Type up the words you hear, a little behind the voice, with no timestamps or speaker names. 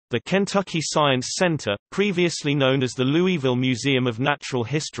The Kentucky Science Center, previously known as the Louisville Museum of Natural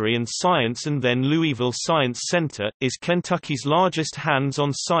History and Science and then Louisville Science Center, is Kentucky's largest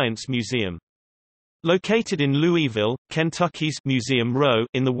hands-on science museum. Located in Louisville, Kentucky's Museum Row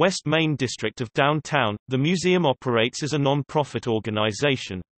in the West Main district of downtown, the museum operates as a non-profit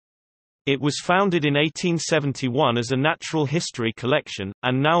organization. It was founded in 1871 as a natural history collection,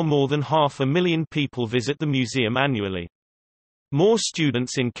 and now more than 500,000 people visit the museum annually. More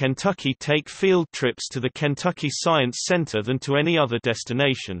students in Kentucky take field trips to the Kentucky Science Center than to any other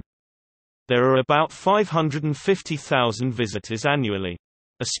destination. There are about 550,000 visitors annually.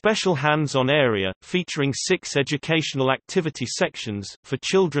 A special hands-on area, featuring 6 educational activity sections, for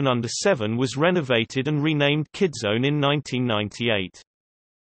children under 7 was renovated and renamed KidZone in 1998.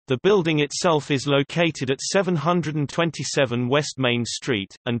 The building itself is located at 727 West Main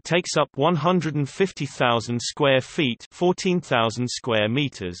Street, and takes up 150,000 square feet 14,000 square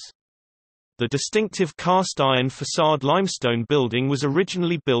meters. The distinctive cast-iron facade limestone building was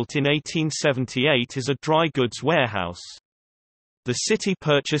originally built in 1878 as a dry goods warehouse. The city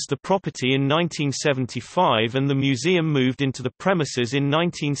purchased the property in 1975 and the museum moved into the premises in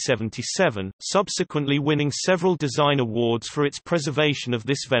 1977, subsequently winning several design awards for its preservation of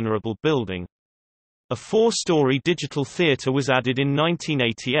this venerable building. A 4-story digital theater was added in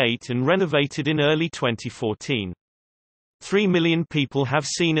 1988 and renovated in early 2014. 3 million people have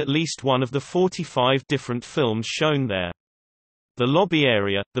seen at least one of the 45 different films shown there. The lobby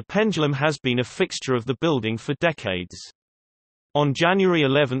area, the pendulum, has been a fixture of the building for decades. On January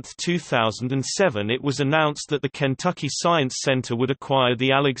 11, 2007, it was announced that the Kentucky Science Center would acquire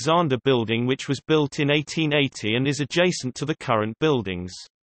the Alexander Building, which was built in 1880 and is adjacent to the current buildings.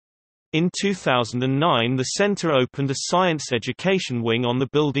 In 2009, the center opened a science education wing on the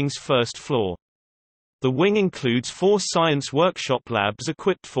building's first floor. The wing includes 4 science workshop labs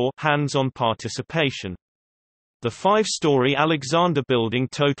equipped for hands-on participation. The 5-story Alexander Building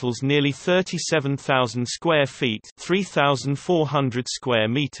totals nearly 37,000 square feet, 3,400 square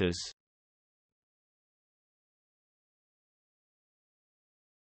meters.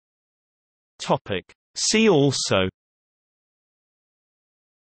 Topic: See also: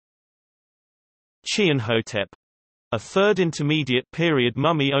 Chianhotep, a 3rd intermediate period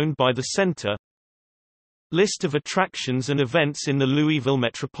mummy owned by the center. List of attractions and events in the Louisville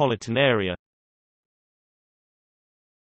metropolitan area.